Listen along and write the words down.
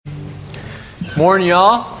Morning,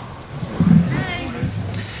 y'all.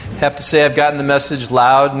 Have to say I've gotten the message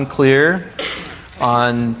loud and clear.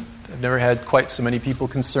 I've never had quite so many people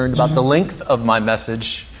concerned about the length of my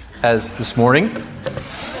message as this morning.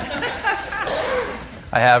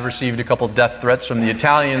 I have received a couple death threats from the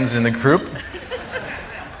Italians in the group.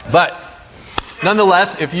 But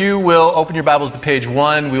nonetheless, if you will open your Bibles to page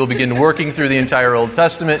 1, we will begin working through the entire Old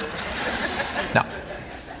Testament.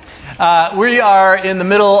 We are in the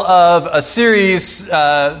middle of a series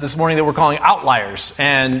this morning that we're calling Outliers,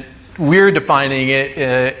 and we're defining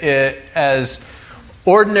it as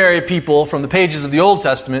ordinary people from the pages of the Old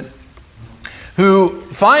Testament who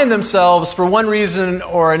find themselves, for one reason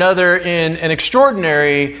or another, in an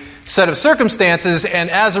extraordinary set of circumstances, and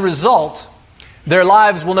as a result, their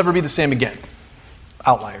lives will never be the same again.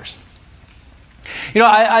 Outliers. You know,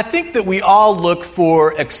 I think that we all look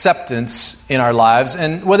for acceptance in our lives,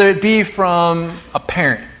 and whether it be from a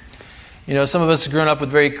parent. You know, some of us have grown up with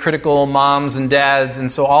very critical moms and dads,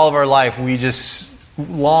 and so all of our life we just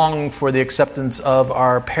long for the acceptance of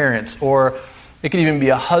our parents. Or it could even be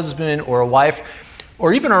a husband or a wife,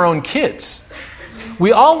 or even our own kids.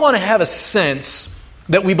 We all want to have a sense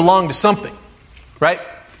that we belong to something, right?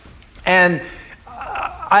 And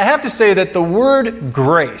I have to say that the word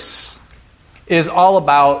grace is all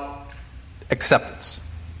about acceptance.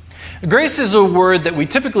 Grace is a word that we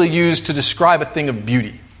typically use to describe a thing of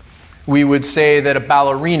beauty. We would say that a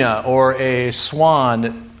ballerina or a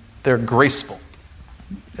swan, they're graceful.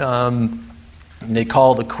 They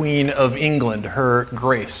call the Queen of England her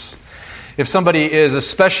grace. If somebody is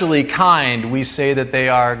especially kind, we say that they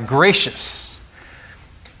are gracious.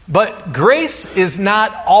 But grace is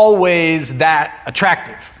not always that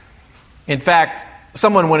attractive. In fact,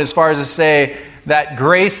 someone went as far as to say that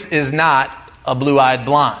grace is not a blue-eyed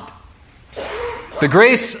blonde. The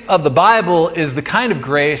grace of the Bible is the kind of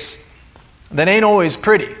grace that ain't always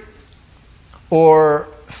pretty or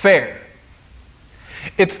fair.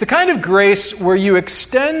 It's the kind of grace where you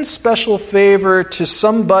extend special favor to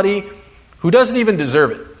somebody who doesn't even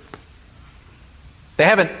deserve it. They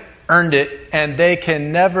haven't earned it, and they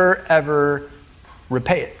can never, ever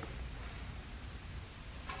repay it.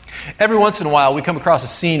 Every once in a while, we come across a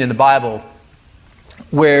scene in the Bible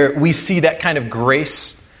where we see that kind of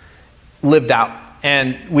grace lived out.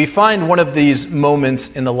 And we find one of these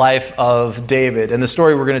moments in the life of David. And the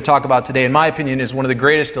story we're going to talk about today, in my opinion, is one of the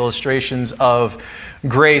greatest illustrations of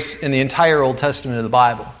grace in the entire Old Testament of the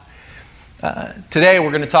Bible. Today,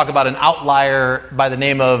 we're going to talk about an outlier by the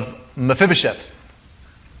name of Mephibosheth.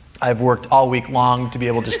 I've worked all week long to be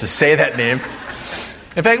able just to say that name.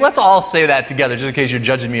 In fact, let's all say that together, just in case you're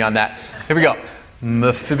judging me on that. Here we go.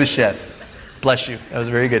 Mephibosheth. Bless you. That was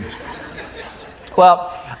very good.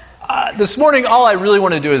 Well, this morning, all I really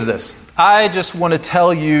want to do is this. I just want to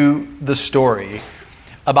tell you the story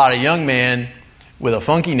about a young man with a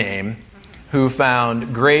funky name who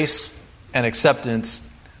found grace and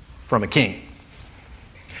acceptance from a king.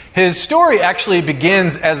 His story actually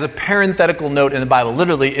begins as a parenthetical note in the Bible.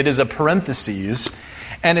 Literally, it is a parenthesis.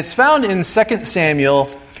 And it's found in 2 Samuel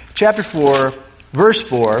chapter 4, verse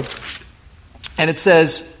 4. And it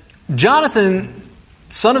says, Jonathan,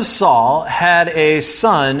 son of Saul, had a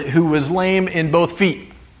son who was lame in both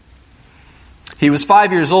feet. He was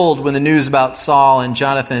 5 years old when the news about Saul and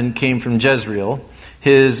Jonathan came from Jezreel.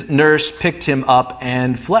 His nurse picked him up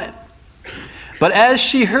and fled. But as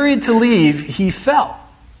she hurried to leave, he fell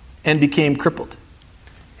and became crippled.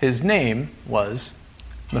 His name was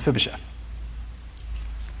Mephibosheth.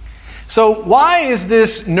 So why is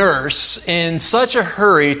this nurse in such a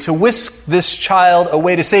hurry to whisk this child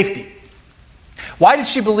away to safety? Why did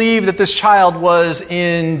she believe that this child was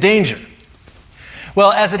in danger?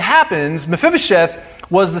 Well, as it happens,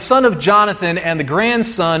 Mephibosheth was the son of Jonathan and the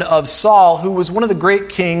grandson of Saul, who was one of the great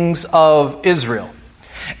kings of Israel.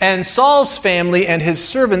 And Saul's family and his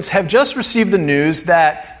servants have just received the news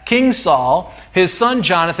that King Saul, his son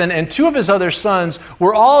Jonathan, and two of his other sons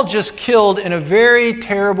were all just killed in a very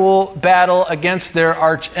terrible battle against their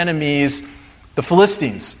arch enemies, the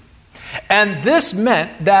Philistines. And this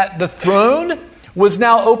meant that the throne was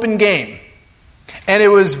now open game. And it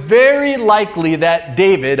was very likely that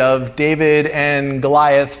David, of David and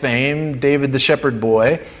Goliath fame, David the shepherd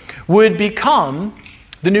boy, would become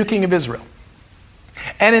the new king of Israel.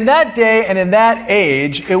 And in that day and in that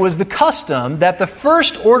age, it was the custom that the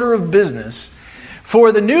first order of business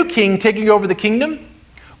for the new king taking over the kingdom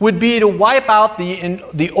would be to wipe out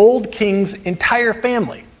the old king's entire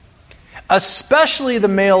family, especially the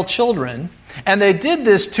male children. And they did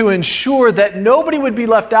this to ensure that nobody would be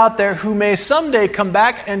left out there who may someday come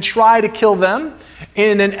back and try to kill them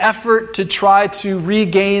in an effort to try to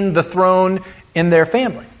regain the throne in their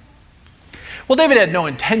family. Well, David had no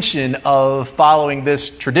intention of following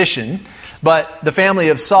this tradition, but the family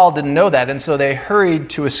of Saul didn't know that, and so they hurried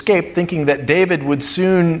to escape, thinking that David would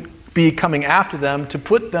soon be coming after them to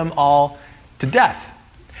put them all to death.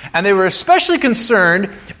 And they were especially concerned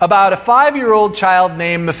about a 5-year-old child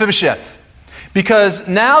named Mephibosheth, because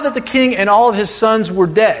now that the king and all of his sons were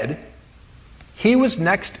dead, he was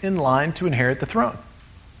next in line to inherit the throne.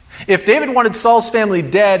 If David wanted Saul's family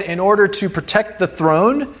dead in order to protect the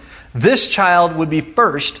throne, this child would be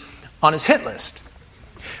first on his hit list.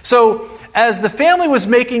 So, as the family was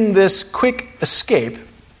making this quick escape,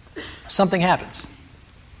 something happens.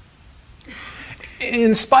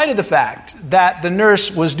 In spite of the fact that the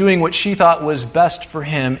nurse was doing what she thought was best for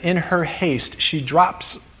him, in her haste, she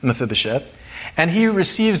drops Mephibosheth, and he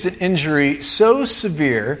receives an injury so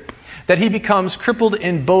severe that he becomes crippled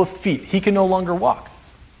in both feet. He can no longer walk.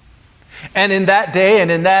 And in that day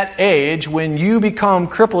and in that age, when you become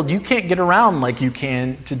crippled, you can't get around like you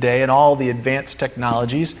can today and all the advanced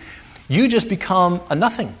technologies. You just become a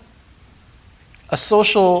nothing, a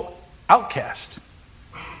social outcast.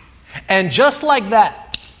 And just like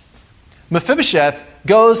that, Mephibosheth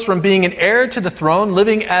goes from being an heir to the throne,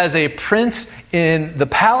 living as a prince in the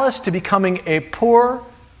palace, to becoming a poor,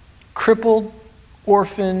 crippled,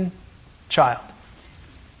 orphan child.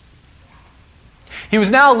 He was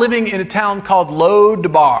now living in a town called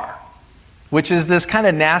Lo-Debar, which is this kind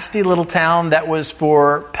of nasty little town that was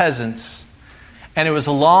for peasants. And it was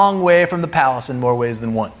a long way from the palace in more ways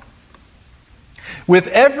than one. With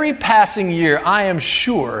every passing year, I am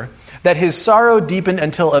sure that his sorrow deepened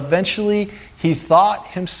until eventually he thought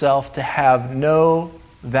himself to have no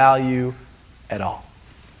value at all.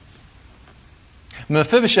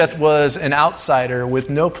 Mephibosheth was an outsider with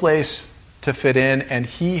no place to fit in, and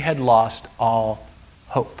he had lost all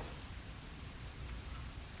hope.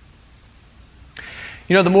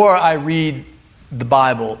 You know, the more I read the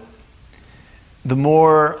Bible, the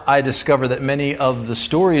more I discover that many of the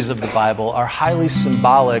stories of the Bible are highly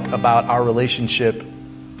symbolic about our relationship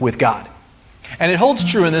with God. And it holds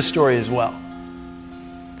true in this story as well.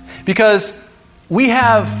 Because we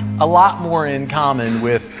have a lot more in common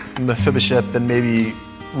with Mephibosheth than maybe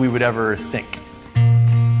we would ever think.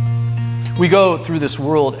 We go through this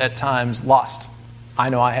world at times lost. I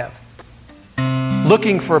know I have.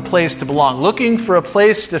 Looking for a place to belong, looking for a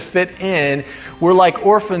place to fit in. We're like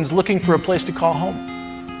orphans looking for a place to call home.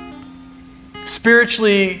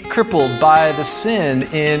 Spiritually crippled by the sin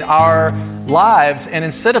in our lives, and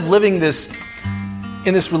instead of living in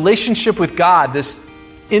this relationship with God, this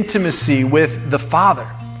intimacy with the Father,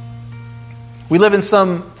 we live in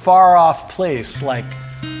some far-off place like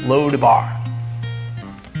Lo-Debar,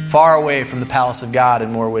 far away from the palace of God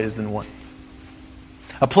in more ways than one.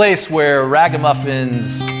 A place where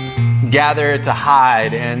ragamuffins gather to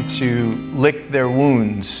hide and to lick their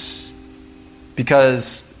wounds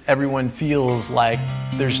because everyone feels like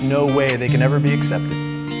there's no way they can ever be accepted.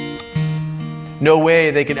 No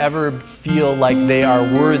way they can ever feel like they are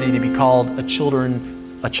worthy to be called a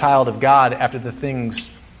child of God after the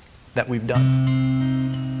things that we've done.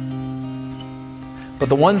 But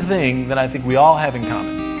the one thing that I think we all have in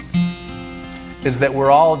common is that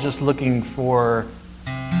we're all just looking for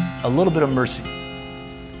a little bit of mercy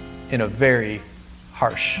in a very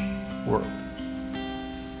harsh world.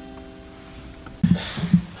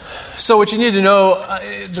 So what you need to know,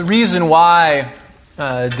 the reason why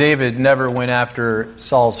David never went after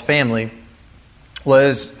Saul's family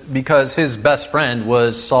was because his best friend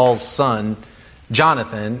was Saul's son,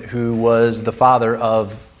 Jonathan, who was the father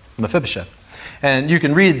of Mephibosheth. And you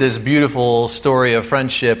can read this beautiful story of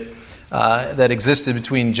friendship that existed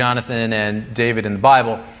between Jonathan and David in the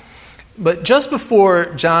Bible. But just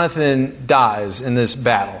before Jonathan dies in this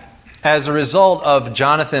battle, as a result of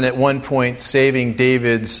Jonathan at one point saving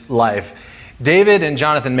David's life, David and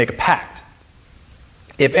Jonathan make a pact.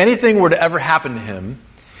 If anything were to ever happen to him,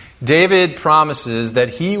 David promises that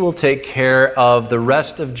he will take care of the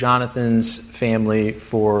rest of Jonathan's family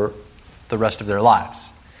for the rest of their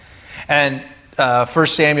lives. And 1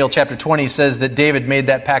 Samuel chapter 20 says that David made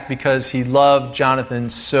that pact because he loved Jonathan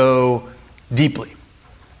so deeply.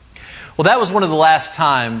 Well, that was one of the last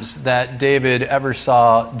times that David ever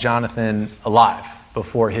saw Jonathan alive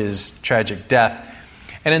before his tragic death.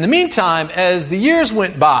 And in the meantime, as the years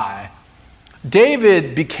went by,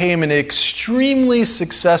 David became an extremely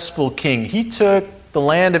successful king. He took the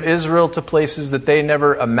land of Israel to places that they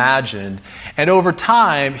never imagined. And over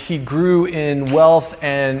time, he grew in wealth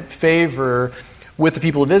and favor with the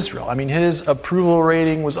people of Israel. I mean, his approval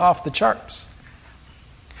rating was off the charts.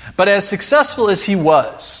 But as successful as he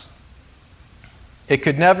was, it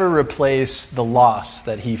could never replace the loss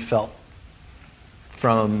that he felt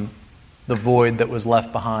from the void that was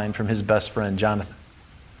left behind from his best friend, Jonathan.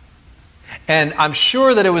 And I'm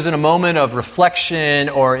sure that it was in a moment of reflection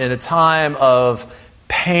or in a time of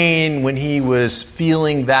pain when he was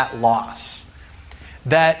feeling that loss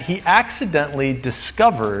that he accidentally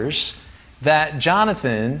discovers that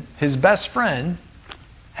Jonathan, his best friend,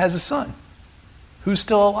 has a son who's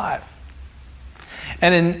still alive.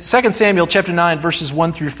 And in 2 Samuel chapter 9, verses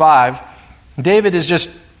 1 through 5, David is just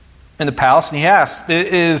in the palace and he asks,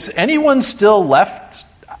 is anyone still left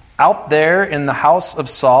out there in the house of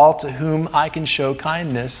Saul to whom I can show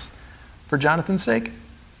kindness for Jonathan's sake?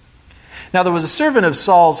 Now there was a servant of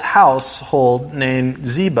Saul's household named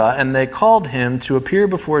Ziba, and they called him to appear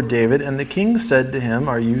before David. And the king said to him,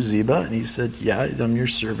 "Are you Ziba?" And he said, "Yeah, I'm your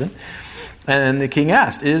servant." And the king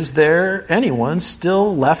asked, "Is there anyone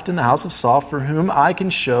still left in the house of Saul for whom I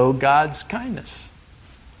can show God's kindness?"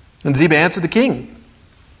 And Ziba answered the king,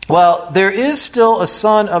 "Well, there is still a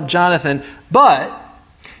son of Jonathan, but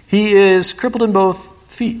he is crippled in both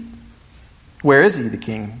feet." "Where is he?" the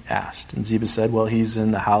king asked. And Ziba said, "Well, he's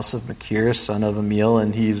in the house of Machir, son of Amiel,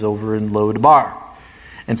 and he's over in Lo-debar."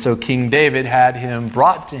 And so King David had him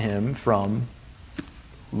brought to him from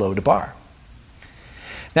Lo-debar.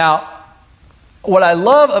 Now, what I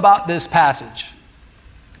love about this passage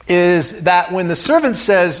is that when the servant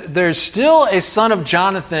says there's still a son of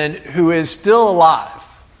Jonathan who is still alive,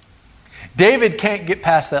 David can't get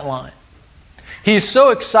past that line. He's so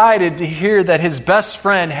excited to hear that his best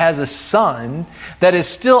friend has a son that is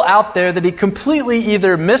still out there that he completely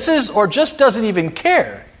either misses or just doesn't even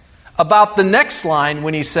care about the next line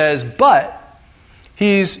when he says, "But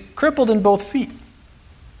he's crippled in both feet."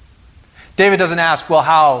 David doesn't ask, well,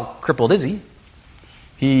 how crippled is he?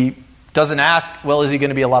 He doesn't ask, well, is he going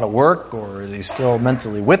to be a lot of work, or is he still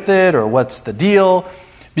mentally with it, or what's the deal?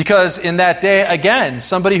 Because in that day, again,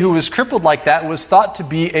 somebody who was crippled like that was thought to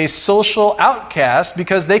be a social outcast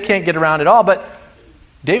because they can't get around at all. But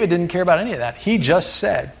David didn't care about any of that. He just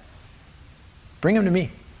said, "Bring him to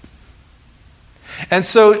me." And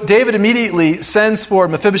so David immediately sends for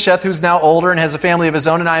Mephibosheth, who's now older and has a family of his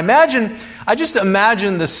own. And I just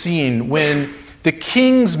imagine the scene when the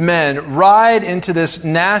king's men ride into this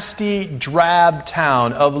nasty, drab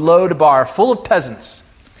town of Lo-debar, full of peasants.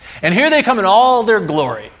 And here they come in all their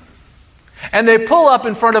glory. And they pull up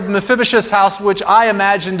in front of Mephibosheth's house, which I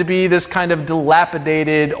imagine to be this kind of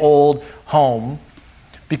dilapidated old home,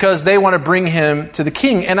 because they want to bring him to the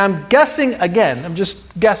king. And I'm guessing, again, I'm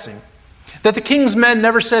just guessing, that the king's men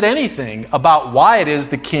never said anything about why it is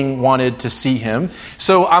the king wanted to see him.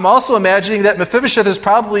 So I'm also imagining that Mephibosheth is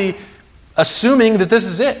probably assuming that this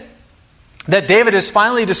is it. That David has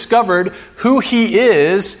finally discovered who he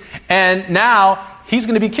is, and now he's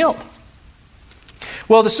going to be killed.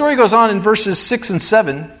 Well, the story goes on in verses 6 and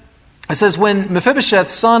 7. It says, when Mephibosheth,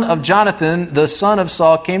 son of Jonathan, the son of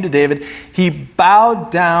Saul, came to David, he bowed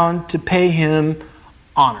down to pay him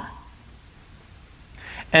honor.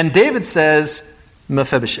 And David says,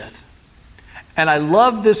 Mephibosheth. And I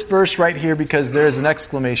love this verse right here because there is an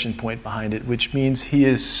exclamation point behind it, which means he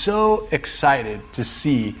is so excited to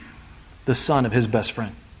see the son of his best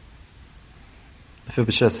friend.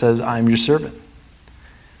 Mephibosheth says, "I'm your servant."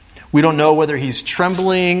 We don't know whether he's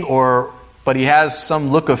trembling but he has some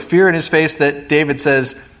look of fear in his face that David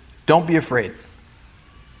says, "Don't be afraid,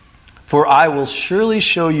 for I will surely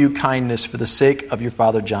show you kindness for the sake of your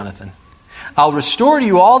father Jonathan. I'll restore to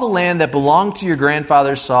you all the land that belonged to your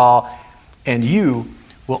grandfather Saul, and you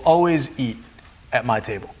will always eat at my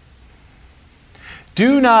table."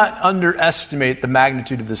 Do not underestimate the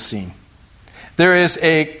magnitude of this scene. There is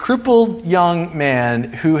a crippled young man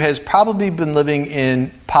who has probably been living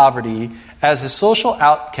in poverty as a social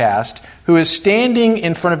outcast who is standing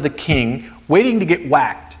in front of the king waiting to get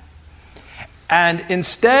whacked. And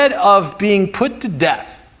instead of being put to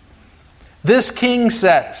death, this king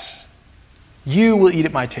says, "You will eat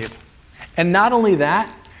at my table. And not only that,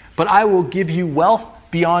 but I will give you wealth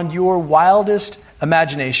beyond your wildest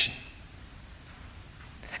imagination."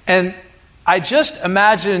 And I just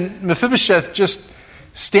imagine Mephibosheth just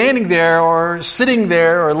standing there or sitting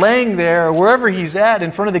there or laying there or wherever he's at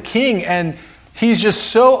in front of the king, and he's just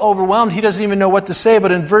so overwhelmed he doesn't even know what to say.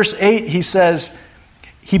 But in verse 8 he says,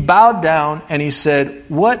 he bowed down and he said,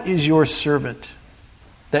 "What is your servant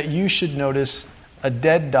that you should notice a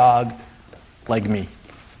dead dog like me?"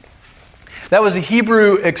 That was a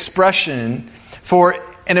Hebrew expression for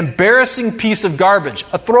an embarrassing piece of garbage,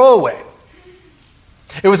 a throwaway.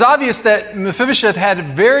 It was obvious that Mephibosheth had a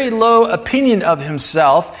very low opinion of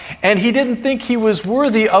himself, and he didn't think he was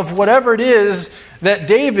worthy of whatever it is that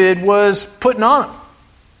David was putting on him.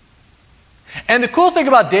 And the cool thing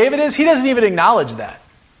about David is he doesn't even acknowledge that.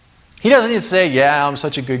 He doesn't even say, yeah, I'm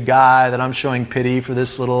such a good guy that I'm showing pity for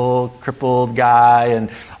this little crippled guy and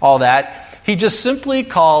all that. He just simply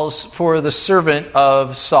calls for the servant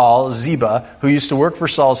of Saul, Ziba, who used to work for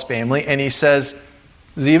Saul's family, and he says,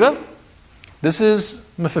 Ziba, this is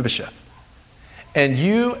Mephibosheth, and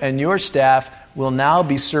you and your staff will now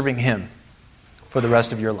be serving him for the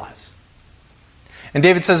rest of your lives. And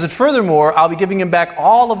David says that furthermore, I'll be giving him back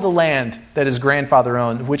all of the land that his grandfather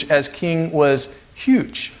owned, which as king was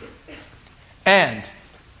huge. And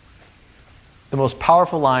the most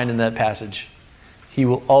powerful line in that passage, he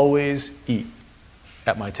will always eat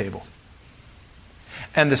at my table.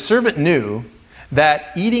 And the servant knew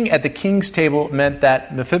that eating at the king's table meant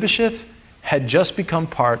that Mephibosheth had just become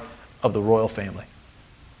part of the royal family.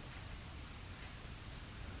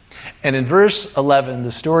 And in verse 11,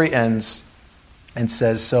 the story ends and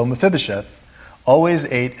says, so Mephibosheth always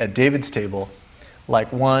ate at David's table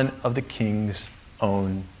like one of the king's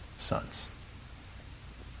own sons.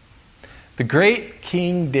 The great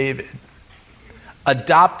King David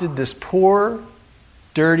adopted this poor,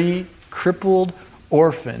 dirty, crippled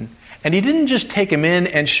orphan. And he didn't just take him in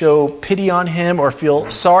and show pity on him or feel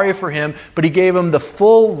sorry for him, but he gave him the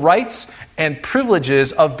full rights and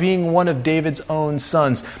privileges of being one of David's own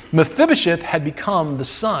sons. Mephibosheth had become the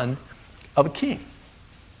son of a king.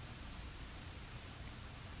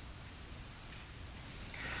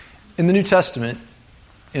 In the New Testament,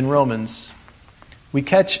 in Romans, we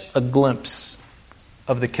catch a glimpse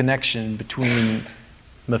of the connection between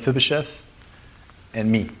Mephibosheth and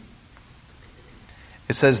me.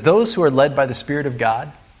 It says, those who are led by the Spirit of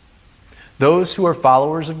God, those who are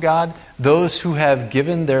followers of God, those who have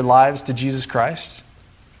given their lives to Jesus Christ,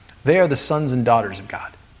 they are the sons and daughters of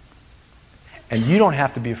God. And you don't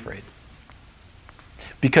have to be afraid,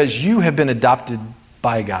 because you have been adopted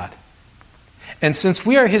by God. And since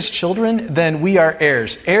we are His children, then we are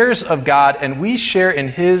heirs, heirs of God, and we share in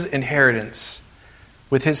His inheritance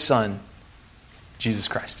with His Son, Jesus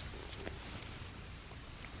Christ.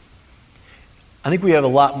 I think we have a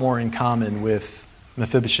lot more in common with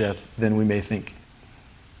Mephibosheth than we may think.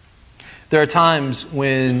 There are times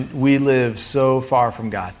when we live so far from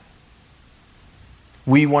God.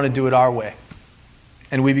 We want to do it our way.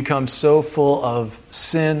 And we become so full of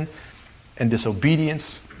sin and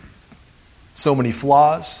disobedience, so many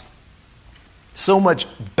flaws, so much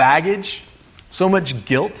baggage, so much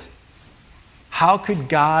guilt. How could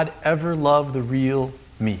God ever love the real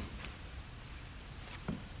me?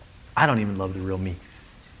 I don't even love the real me.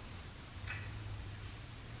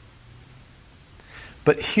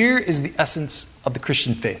 But here is the essence of the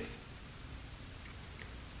Christian faith.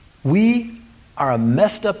 We are a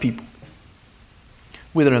messed up people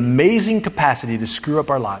with an amazing capacity to screw up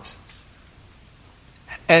our lives.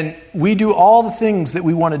 And we do all the things that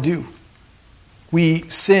we want to do. We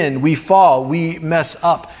sin, we fall, we mess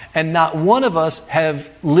up. And not one of us have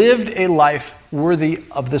lived a life worthy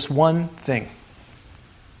of this one thing.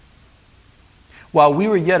 While we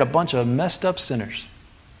were yet a bunch of messed up sinners,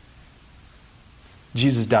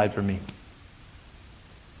 Jesus died for me.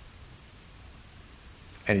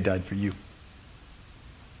 And He died for you.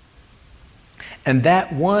 And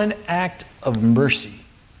that one act of mercy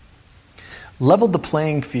leveled the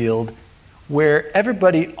playing field where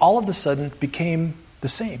everybody all of a sudden became the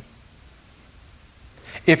same.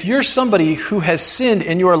 If you're somebody who has sinned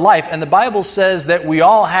in your life, and the Bible says that we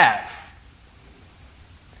all have,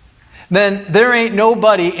 then there ain't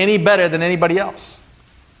nobody any better than anybody else.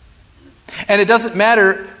 And it doesn't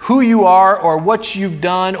matter who you are or what you've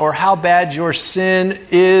done or how bad your sin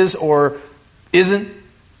is or isn't,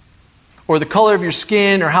 or the color of your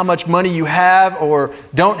skin or how much money you have or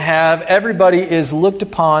don't have. Everybody is looked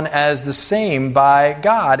upon as the same by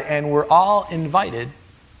God, and we're all invited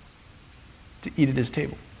to eat at His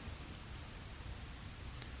table,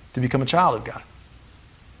 to become a child of God.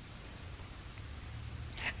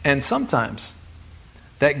 And sometimes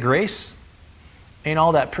that grace ain't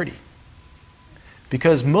all that pretty,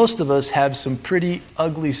 because most of us have some pretty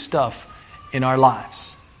ugly stuff in our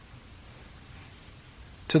lives.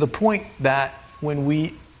 To the point that when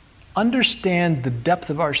we understand the depth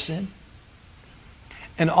of our sin,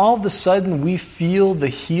 and all of a sudden we feel the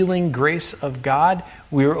healing grace of God,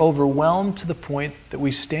 we are overwhelmed to the point that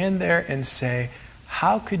we stand there and say,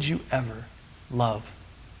 how could you ever love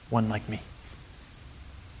one like me?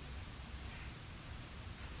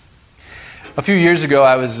 A few years ago,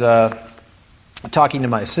 I was talking to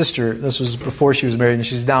my sister. This was before she was married, and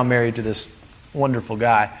she's now married to this wonderful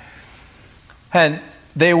guy. And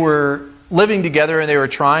they were living together, and they were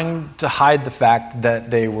trying to hide the fact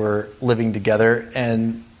that they were living together.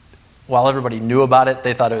 And while everybody knew about it,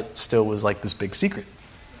 they thought it still was like this big secret.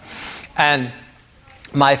 And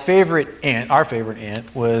my favorite aunt, our favorite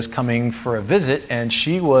aunt, was coming for a visit, and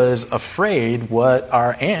she was afraid what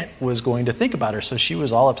our aunt was going to think about her. So she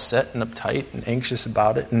was all upset and uptight and anxious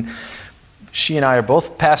about it. And she and I are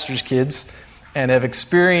both pastors' kids and have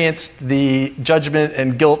experienced the judgment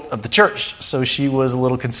and guilt of the church. So she was a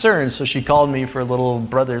little concerned. So she called me for a little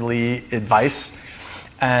brotherly advice.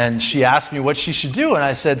 And she asked me what she should do. And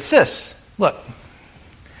I said, sis, look,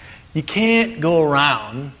 you can't go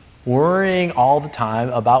around worrying all the time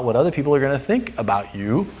about what other people are going to think about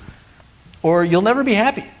you, or you'll never be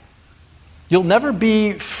happy. You'll never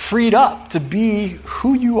be freed up to be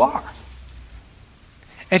who you are.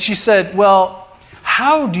 And she said, well,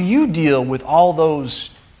 how do you deal with all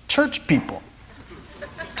those church people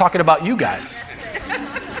talking about you guys?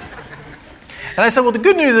 And I said, well, the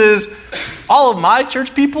good news is all of my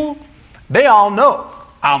church people, they all know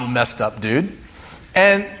I'm a messed up dude,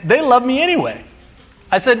 and they love me anyway.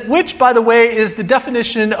 I said, which, by the way, is the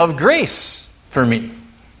definition of grace for me.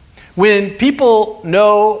 When people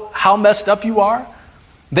know how messed up you are,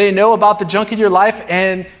 they know about the junk in your life,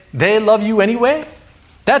 and they love you anyway,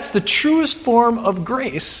 that's the truest form of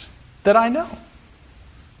grace that I know.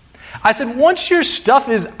 I said, once your stuff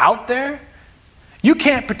is out there, you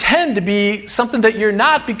can't pretend to be something that you're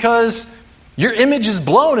not because your image is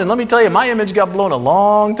blown. And let me tell you, my image got blown a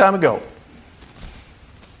long time ago.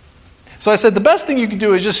 So I said, the best thing you can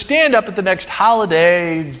do is just stand up at the next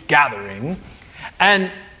holiday gathering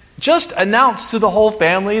and just announce to the whole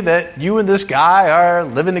family that you and this guy are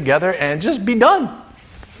living together and just be done.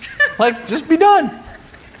 Like, just be done.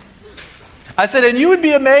 I said, and you would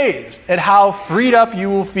be amazed at how freed up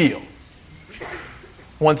you will feel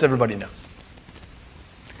once everybody knows.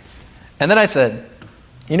 And then I said,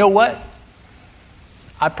 you know what?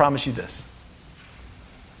 I promise you this.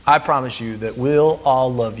 I promise you that we'll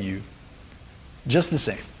all love you just the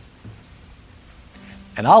same.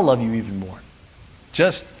 And I'll love you even more.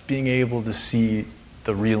 Just being able to see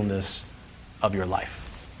the realness of your life.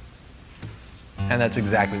 And that's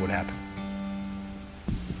exactly what happened.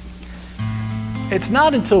 It's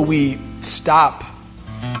not until we stop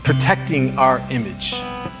protecting our image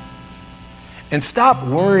and stop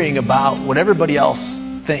worrying about what everybody else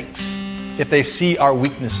thinks if they see our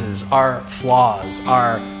weaknesses, our flaws,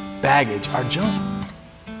 our baggage, our junk.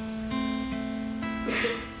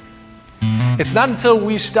 It's not until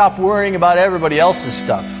we stop worrying about everybody else's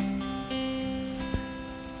stuff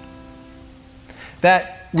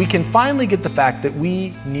that we can finally get the fact that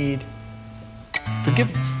we need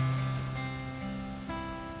forgiveness.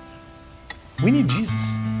 We need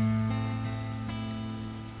Jesus.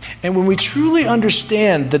 And when we truly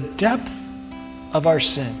understand the depth of our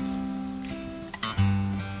sin,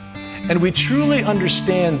 and we truly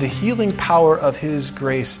understand the healing power of His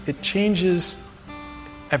grace, it changes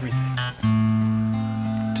everything.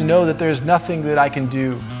 To know that there's nothing that I can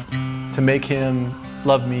do to make Him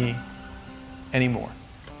love me anymore,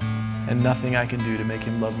 and nothing I can do to make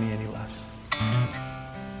Him love me any less.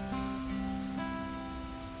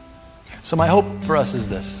 So my hope for us is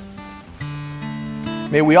this.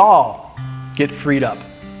 May we all get freed up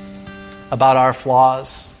about our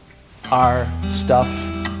flaws, our stuff,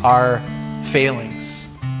 our failings.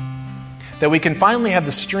 That we can finally have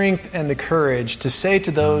the strength and the courage to say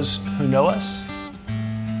to those who know us,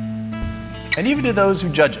 and even to those who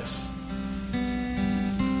judge us,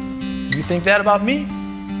 you think that about me?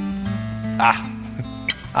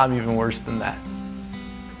 I'm even worse than that.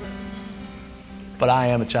 But I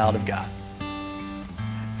am a child of God,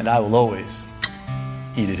 and I will always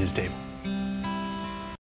eat at His table.